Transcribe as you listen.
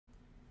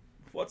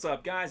What's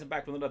up, guys? I'm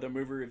back with another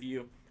movie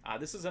review.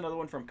 This is another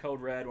one from Code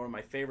Red, one of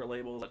my favorite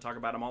labels. I talk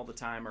about them all the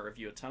time. I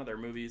review a ton of their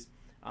movies.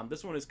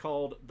 This one is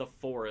called The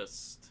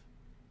Forest.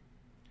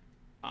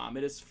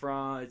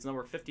 It's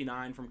number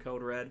 59 from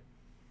Code Red.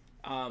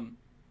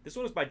 This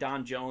one is by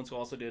Don Jones, who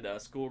also did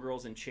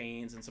Schoolgirls in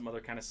Chains and some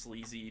other kind of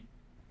sleazy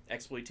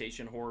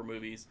exploitation horror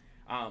movies.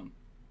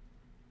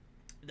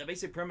 The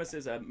basic premise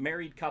is a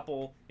married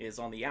couple is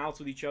on the outs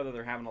with each other.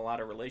 They're having a lot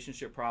of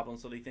relationship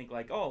problems, so they think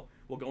like, oh,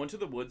 we'll go into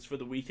the woods for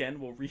the weekend,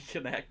 we'll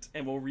reconnect,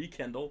 and we'll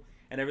rekindle,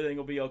 and everything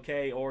will be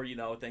okay, or, you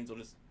know, things will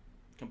just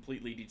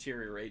completely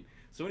deteriorate.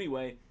 So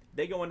anyway,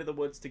 they go into the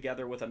woods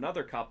together with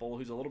another couple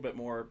who's a little bit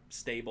more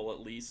stable, at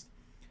least,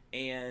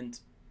 and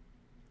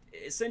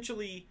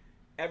essentially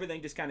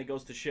everything just kind of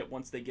goes to shit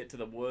once they get to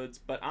the woods.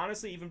 But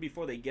honestly, even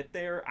before they get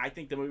there, I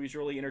think the movie's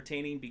really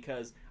entertaining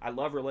because I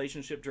love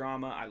relationship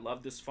drama. I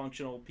love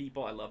dysfunctional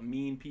people. I love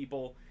mean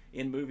people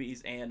in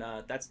movies, and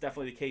that's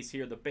definitely the case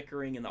here. The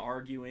bickering and the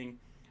arguing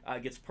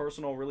gets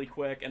personal really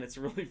quick, and it's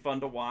really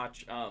fun to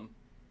watch. And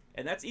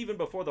that's even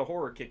before the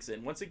horror kicks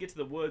in. Once they get to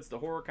the woods, the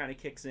horror kind of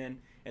kicks in,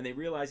 and they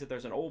realize that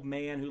there's an old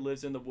man who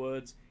lives in the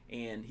woods,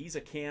 and he's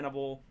a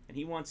cannibal, and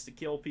he wants to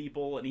kill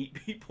people and eat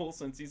people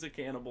since he's a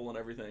cannibal and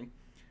everything.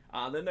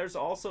 Then there's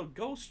also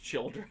ghost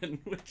children,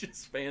 which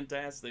is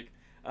fantastic.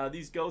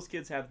 These ghost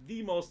kids have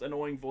the most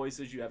annoying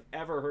voices you have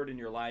ever heard in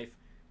your life.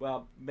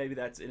 Well, maybe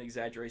that's an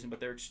exaggeration, but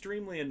they're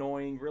extremely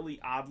annoying,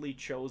 really oddly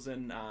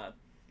chosen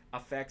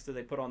effects that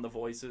they put on the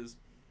voices.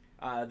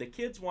 The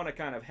kids want to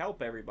kind of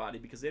help everybody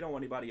because they don't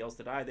want anybody else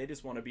to die. They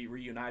just want to be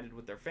reunited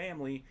with their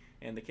family,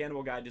 and the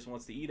cannibal guy just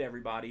wants to eat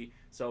everybody,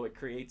 so it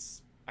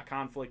creates a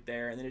conflict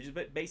there, and then it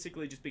just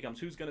basically just becomes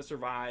who's going to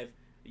survive,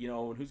 you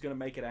know, and who's going to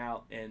make it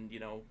out, and, you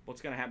know,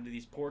 what's going to happen to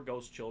these poor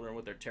ghost children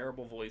with their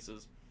terrible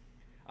voices.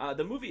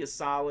 The movie is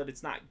solid.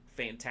 It's not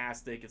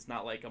fantastic. It's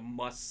not like a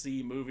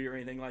must-see movie or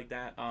anything like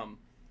that.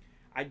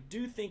 I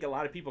do think a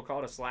lot of people call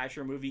it a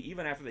slasher movie,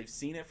 even after they've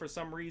seen it for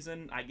some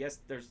reason. I guess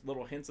there's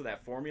little hints of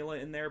that formula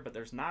in there, but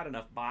there's not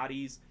enough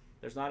bodies.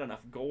 There's not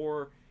enough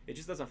gore. It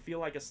just doesn't feel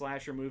like a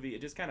slasher movie.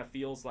 It just kind of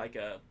feels like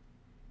a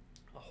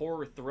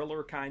horror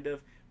thriller, kind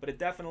of, but it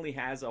definitely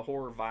has a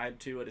horror vibe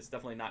to it. It's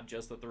definitely not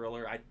just a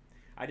thriller.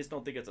 I just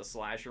don't think it's a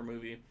slasher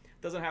movie.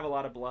 It doesn't have a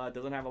lot of blood,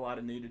 doesn't have a lot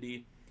of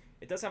nudity.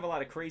 It does have a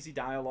lot of crazy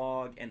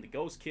dialogue, and the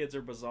ghost kids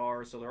are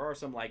bizarre, so there are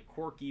some like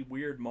quirky,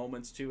 weird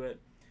moments to it.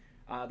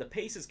 The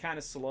pace is kind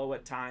of slow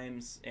at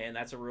times, and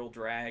that's a real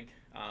drag.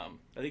 I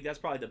think that's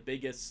probably the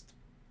biggest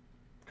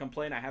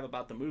complaint I have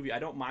about the movie. I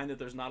don't mind that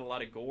there's not a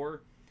lot of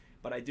gore,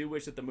 but I do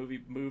wish that the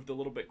movie moved a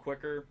little bit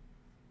quicker.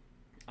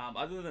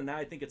 Other than that,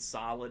 I think it's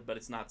solid, but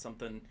it's not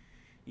something,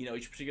 you know,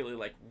 you should particularly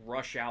like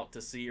rush out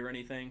to see or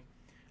anything.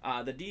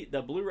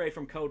 The Blu-ray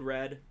from Code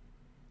Red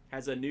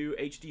has a new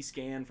HD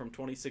scan from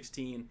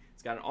 2016.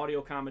 It's got an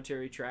audio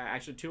commentary track,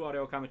 actually 2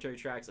 audio commentary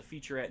tracks, a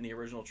featurette, and the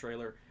original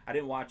trailer. I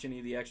didn't watch any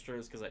of the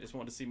extras because I just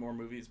wanted to see more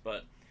movies,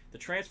 but the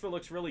transfer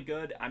looks really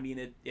good. I mean,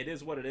 it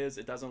is what it is.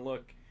 It doesn't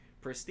look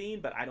pristine,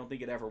 but I don't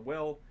think it ever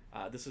will.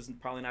 This is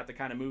probably not the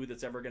kind of movie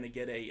that's ever going to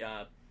get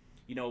a,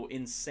 you know,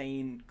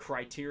 insane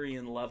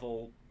Criterion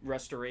level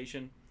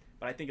restoration,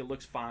 but I think it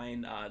looks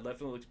fine. It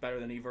definitely looks better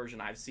than any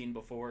version I've seen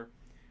before.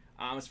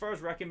 As far as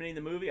recommending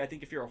the movie, I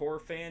think if you're a horror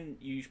fan,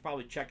 you should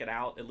probably check it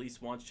out at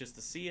least once just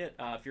to see it.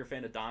 If you're a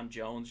fan of Don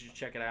Jones, you should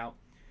check it out.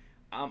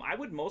 I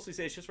would mostly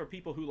say it's just for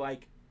people who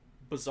like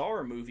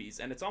bizarre movies,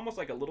 and it's almost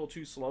like a little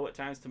too slow at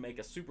times to make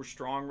a super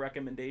strong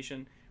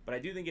recommendation. But I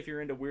do think if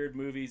you're into weird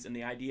movies and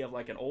the idea of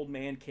like an old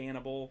man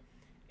cannibal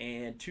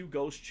and 2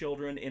 ghost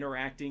children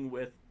interacting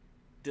with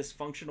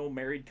dysfunctional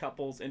married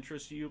couples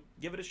interests you,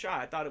 give it a shot.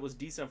 I thought it was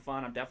decent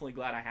fun. I'm definitely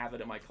glad I have it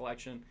in my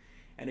collection.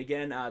 And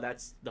again,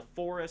 that's The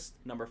Forest,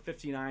 number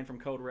 59 from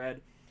Code Red.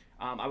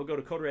 I would go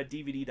to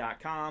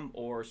CodeRedDVD.com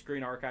or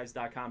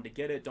ScreenArchives.com to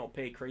get it. Don't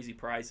pay crazy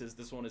prices.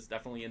 This one is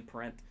definitely in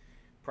print,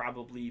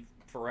 probably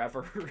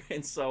forever.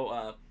 And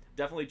so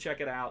definitely check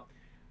it out.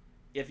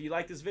 If you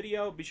like this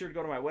video, be sure to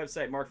go to my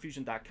website,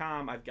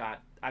 MarkFusion.com.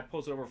 I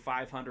posted over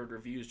 500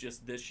 reviews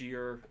just this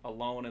year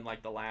alone in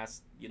like the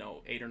last, you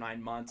know, 8 or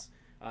 9 months.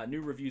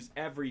 New reviews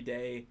every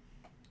day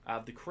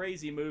of the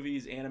crazy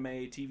movies, anime,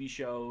 TV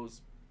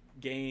shows,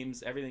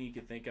 games, everything you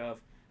can think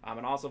of.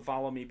 And also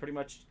follow me pretty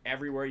much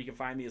everywhere. You can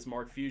find me as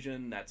Mark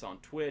Fusion. That's on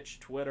Twitch,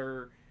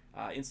 Twitter,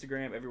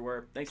 Instagram,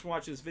 everywhere. Thanks for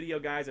watching this video,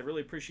 guys. I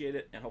really appreciate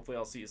it, and hopefully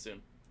I'll see you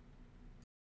soon.